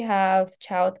usually have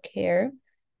childcare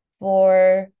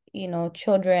for,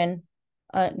 children,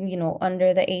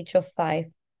 under the age of 5,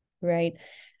 right?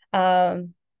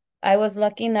 Um, I was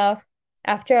lucky enough,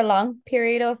 after a long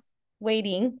period of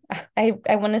waiting, I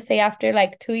want to say after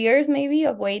like 2 years maybe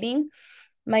of waiting,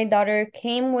 my daughter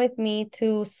came with me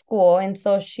to school. And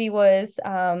so she was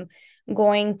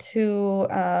going to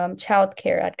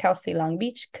childcare at Cal State Long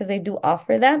Beach, because they do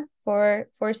offer that for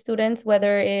students,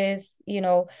 whether it's,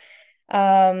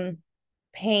 um,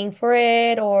 paying for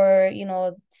it or,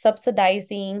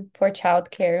 subsidizing for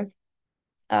childcare.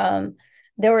 Um,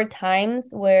 there were times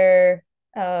where,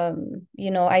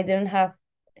 I didn't have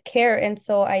care. And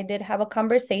so I did have a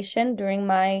conversation during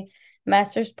my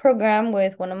master's program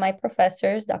with one of my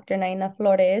professors, Dr. Naina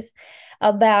Flores,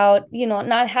 about,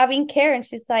 not having care. And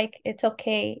she's like, it's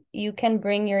okay. You can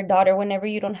bring your daughter whenever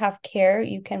you don't have care,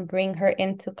 you can bring her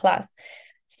into class.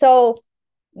 So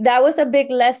that was a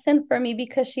big lesson for me,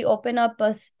 because she opened up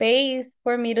a space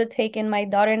for me to take in my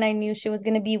daughter, and I knew she was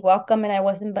going to be welcome and I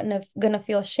wasn't going to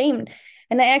feel ashamed.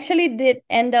 And I actually did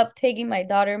end up taking my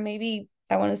daughter, maybe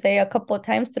I want to say a couple of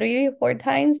times, 3 or 4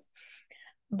 times.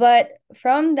 But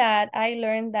from that, I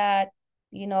learned that,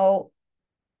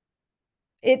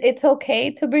 it's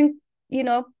okay to bring,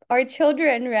 our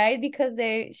children, right? Because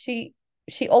she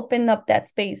opened up that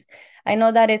space. I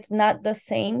know that it's not the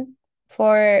same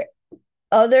for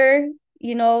other,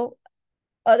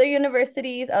 other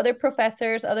universities, other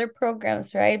professors, other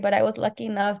programs, right? But I was lucky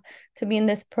enough to be in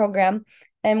this program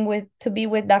and to be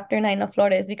with Dr. Naina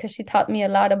Flores, because she taught me a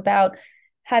lot about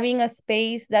having a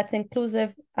space that's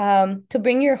inclusive, to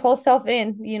bring your whole self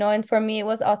in, and for me, it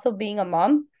was also being a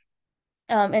mom.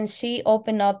 And she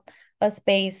opened up a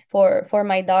space for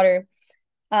my daughter.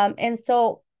 And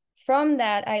so from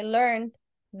that, I learned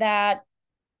that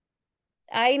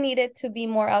I needed to be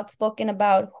more outspoken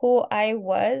about who I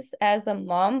was as a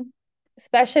mom,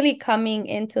 especially coming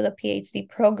into the PhD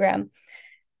program.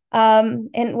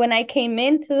 And when I came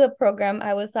into the program,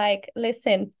 I was like,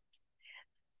 listen,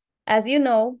 as you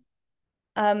know,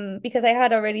 because I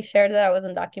had already shared that I was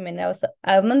undocumented.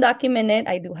 I'm undocumented.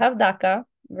 I do have DACA,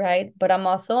 right? But I'm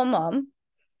also a mom.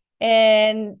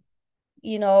 And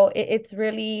it's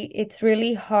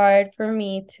really hard for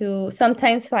me to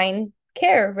sometimes find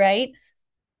care, right?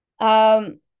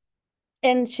 Um,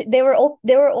 and they were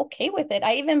okay with it.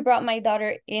 I even brought my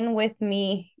daughter in with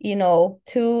me,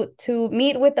 to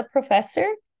meet with the professor,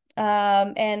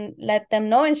 and let them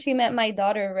know. And she met my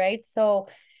daughter, right? So,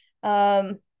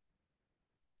 um,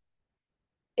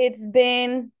 it's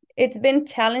been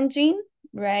challenging,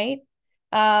 right?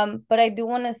 But I do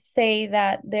want to say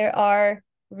that there are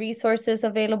resources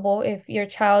available if your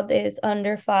child is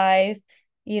under 5,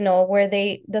 where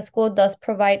the school does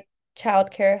provide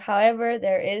childcare. However,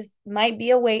 might be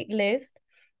a wait list.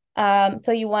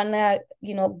 So you want to,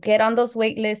 get on those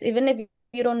wait lists, even if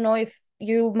you don't know if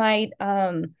you might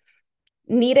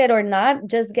need it or not.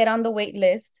 Just get on the wait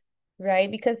list, right?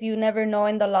 Because you never know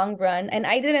in the long run. And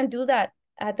I didn't do that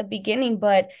at the beginning,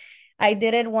 but I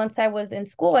did it once I was in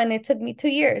school, and it took me 2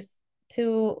 years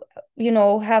to,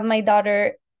 have my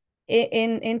daughter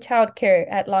in childcare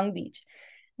at Long Beach.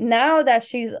 Now that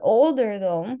she's older,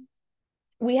 though,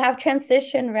 we have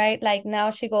transition, right? Like now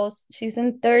she's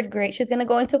in 3rd grade. She's gonna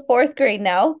go into 4th grade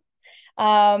now.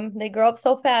 They grow up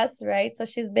so fast, right? So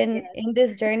she's been in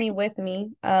this journey with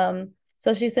me.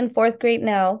 So she's in 4th grade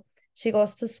now. She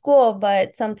goes to school,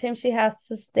 but sometimes she has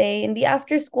to stay in the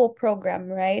after school program,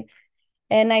 right?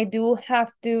 And I do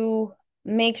have to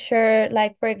make sure,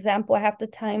 like, for example, I have to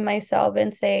time myself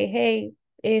and say, hey,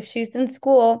 if she's in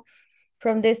school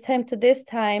from this time to this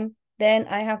time, then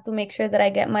I have to make sure that I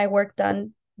get my work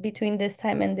done between this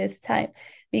time and this time,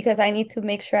 because I need to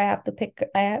make sure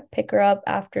I pick her up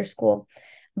after school.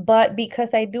 But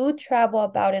because I do travel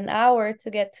about an hour to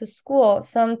get to school,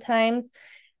 sometimes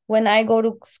when I go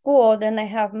to school, then I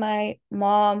have my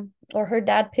mom or her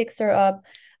dad picks her up,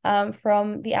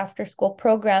 from the after school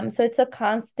program. So it's a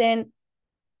constant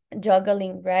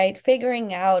juggling, right?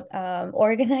 Figuring out,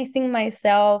 organizing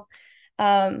myself,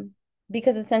 um,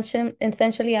 because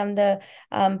essentially I'm the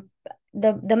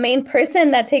main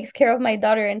person that takes care of my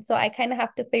daughter. And so I kind of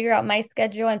have to figure out my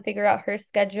schedule and figure out her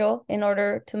schedule in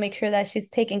order to make sure that she's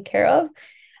taken care of.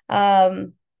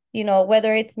 Um,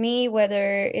 whether it's me,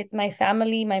 whether it's my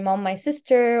family, my mom, my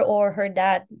sister, or her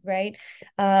dad, right?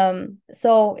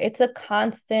 So it's a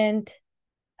constant,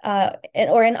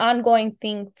 or an ongoing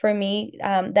thing for me,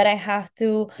 that I have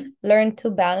to learn to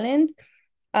balance.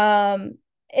 And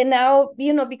now,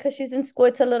 because she's in school,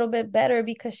 it's a little bit better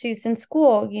because she's in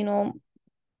school, the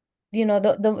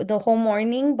whole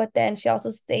morning, but then she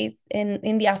also stays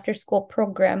in the after school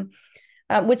program,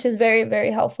 which is very,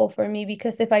 very helpful for me,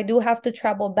 because if I do have to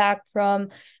travel back from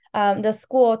the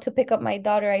school to pick up my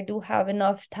daughter, I do have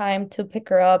enough time to pick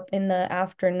her up in the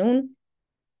afternoon.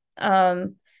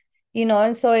 And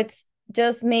so it's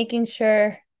just making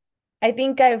sure. I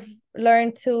think I've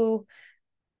learned to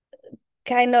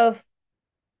kind of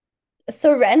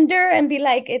surrender and be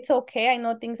like, it's okay. I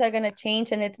know things are going to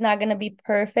change and it's not going to be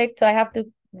perfect. So I have to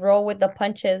roll with the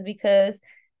punches, because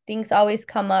things always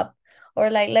come up. Or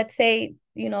like, let's say,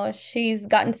 she's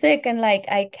gotten sick and like,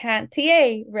 I can't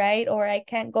TA, right? Or I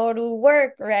can't go to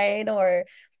work, right? Or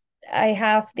I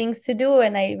have things to do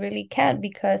and I really can't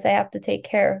because I have to take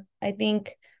care. I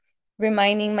think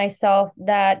reminding myself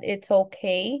that it's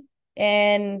okay,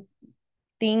 and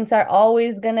things are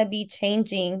always going to be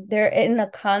changing. They're in a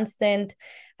constant,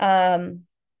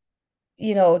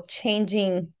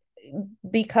 changing,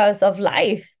 because of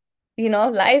life.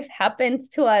 Life happens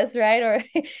to us, right? Or,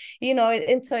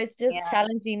 and so it's just Yeah.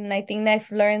 challenging. And I think that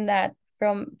I've learned that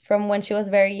from when she was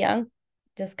very young,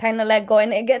 just kind of let go.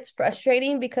 And it gets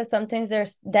frustrating because sometimes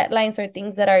there's deadlines or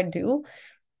things that are due,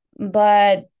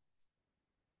 but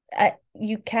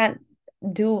you can't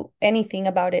do anything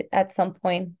about it at some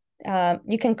point.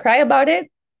 You can cry about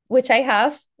it, which I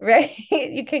have, right?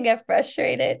 You can get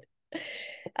frustrated,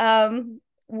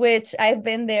 which I've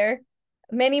been there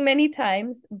many, many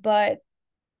times, but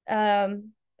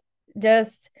um,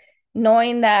 just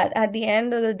knowing that at the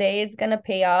end of the day, it's gonna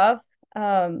pay off.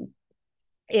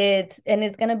 It's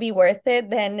gonna be worth it.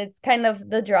 Then it's kind of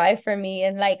the drive for me,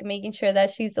 and like making sure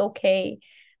that she's okay.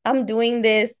 I'm doing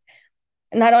this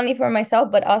not only for myself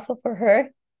but also for her,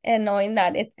 and knowing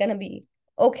that it's gonna be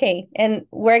okay and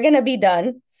we're gonna be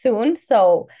done soon.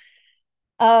 So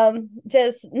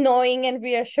just knowing and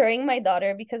reassuring my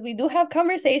daughter, because we do have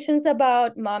conversations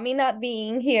about mommy not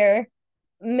being here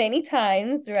many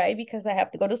times, right? Because I have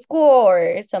to go to school,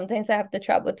 or sometimes I have to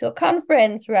travel to a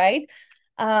conference, right?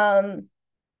 um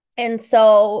And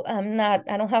so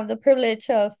I don't have the privilege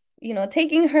of,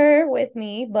 taking her with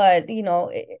me, but,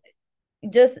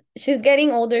 just she's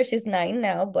getting older. She's 9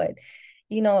 now, but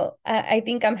I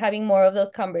think I'm having more of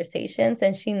those conversations,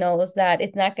 and she knows that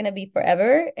it's not going to be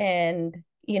forever. And,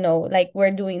 like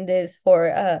we're doing this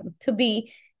for to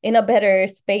be in a better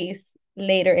space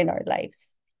later in our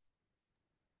lives.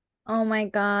 Oh my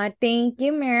God. Thank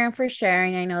you, Miriam, for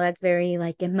sharing. I know that's very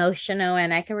like emotional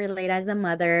and I can relate as a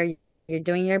mother. You're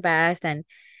doing your best. And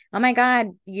oh my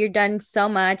God, you've done so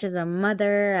much as a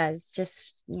mother, as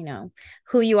just,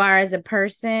 who you are as a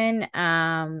person.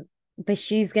 But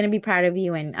she's gonna be proud of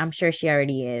you, and I'm sure she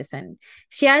already is. And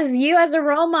she has you as a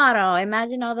role model.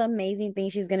 Imagine all the amazing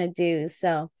things she's gonna do.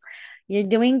 So you're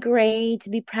doing great.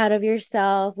 Be proud of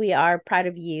yourself. We are proud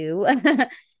of you. So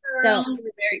Girl,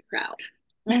 we're very proud.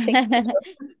 And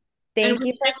thank we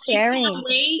you for definitely can't sharing.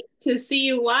 wait to see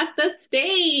you walk the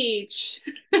stage.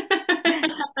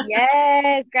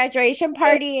 Yes, graduation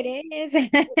party it is.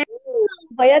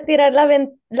 Voy a tirar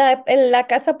la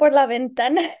casa por la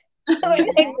ventana when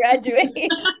I graduate.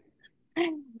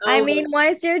 I Oh, mean,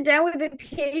 once you're done with the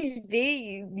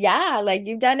PhD, yeah, like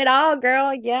you've done it all,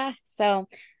 girl. Yeah. So,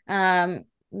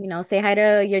 say hi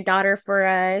to your daughter for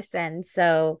us. And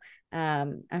so,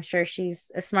 I'm sure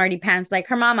she's a smarty pants like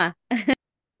her mama.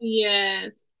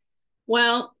 yes.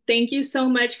 Well, thank you so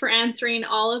much for answering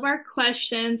all of our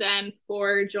questions and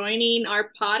for joining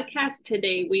our podcast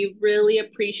today. We really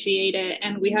appreciate it.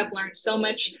 And we have learned so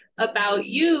much about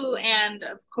you. And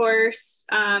of course,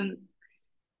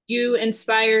 you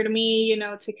inspired me,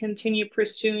 to continue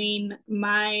pursuing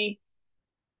my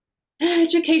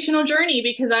educational journey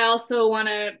because I also want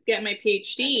to get my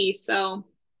PhD. So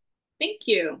thank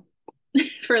you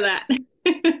for that.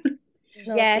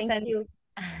 No, Yes. thank And you.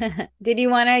 did you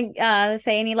want to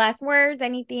say any last words,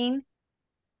 anything?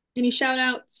 Any shout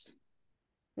outs?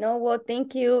 No, well,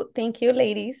 thank you. Thank you,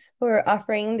 ladies, for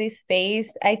offering this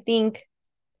space. I think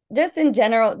just in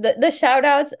general, the shout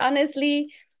outs,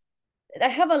 honestly, I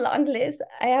have a long list.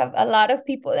 I have a lot of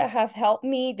people that have helped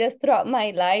me just throughout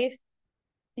my life.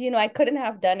 I couldn't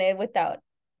have done it without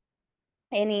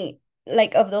any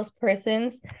like of those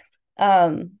persons.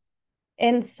 Um,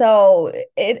 and so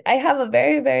I have a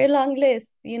very, very long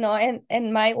list,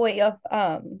 and my way of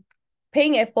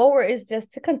paying it forward is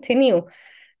just to continue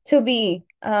to be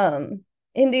in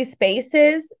these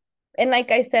spaces, and like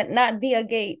I said, not be a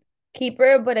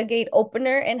gatekeeper but a gate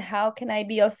opener. And how can I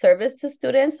be of service to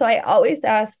students? So I always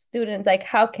ask students, like,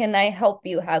 how can I help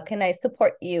you, how can I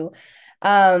support you,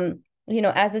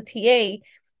 as a TA.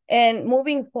 And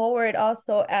moving forward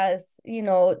also, as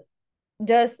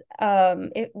just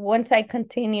once I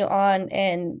continue on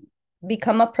and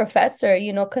become a professor,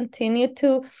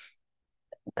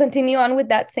 continue on with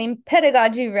that same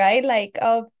pedagogy, right? Like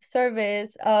of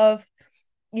service, of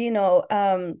you know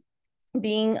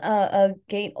being a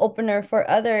gate opener for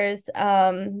others,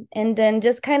 and then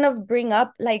just kind of bring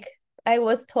up, like I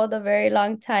was told a very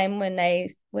long time when I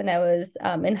was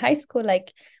in high school,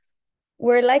 like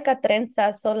we're like a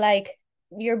trenza, so like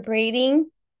you're braiding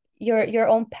your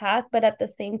own path, but at the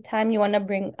same time you want to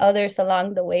bring others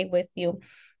along the way with you.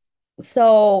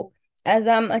 So as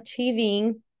I'm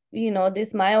achieving,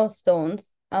 these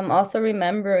milestones, I'm also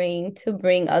remembering to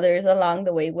bring others along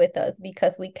the way with us,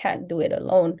 because we can't do it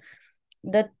alone.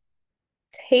 The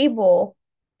table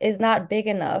is not big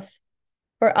enough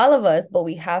for all of us, but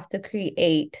we have to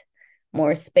create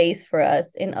more space for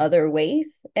us in other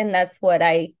ways. And that's what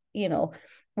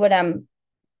I'm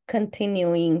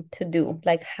continuing to do.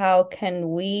 Like, how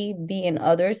can we be in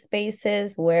other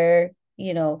spaces where,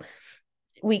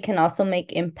 we can also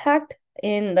make impact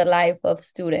in the life of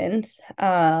students,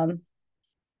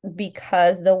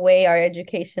 because the way our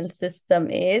education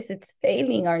system is, it's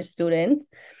failing our students.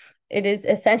 It is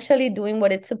essentially doing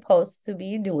what it's supposed to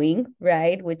be doing,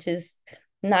 right? Which is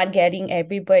not getting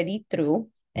everybody through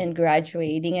and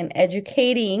graduating and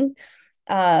educating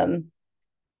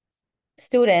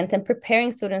students and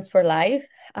preparing students for life.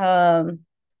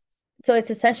 So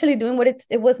it's essentially doing what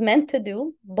it was meant to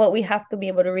do, but we have to be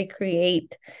able to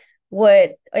recreate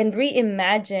what and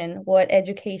reimagine what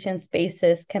education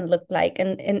spaces can look like.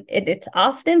 And it's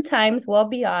oftentimes well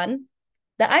beyond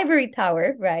the ivory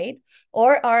tower, right?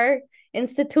 Or our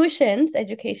institutions,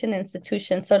 education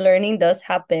institutions. So learning does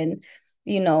happen,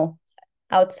 you know,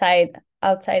 outside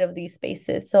of these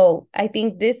spaces. So I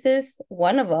think this is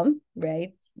one of them,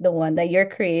 right? The one that you're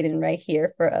creating right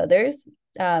here for others,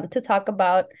 to talk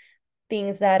about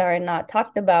things that are not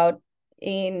talked about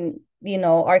in,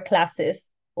 our classes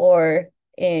or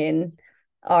in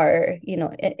our,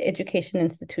 education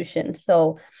institutions.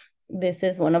 So this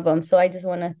is one of them. So I just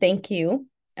want to thank you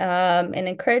and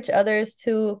encourage others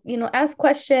to, ask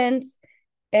questions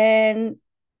and,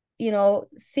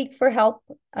 seek for help.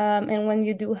 And when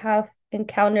you do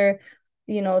encounter,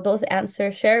 those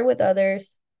answers, share it with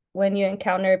others. When you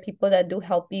encounter people that do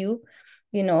help you,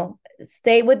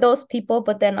 stay with those people,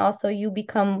 but then also you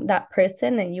become that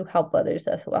person and you help others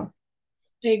as well.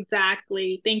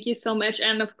 Exactly. Thank you so much.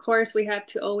 And of course, we have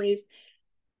to always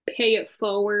pay it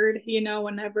forward,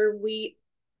 whenever we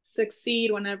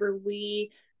succeed, whenever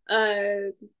we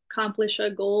accomplish a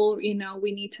goal,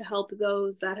 we need to help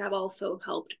those that have also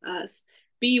helped us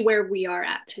be where we are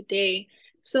at today.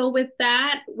 So with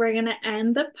that, we're going to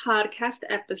end the podcast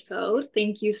episode.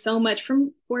 Thank you so much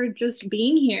for just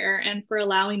being here and for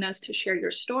allowing us to share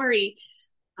your story.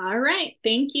 All right.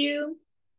 Thank you.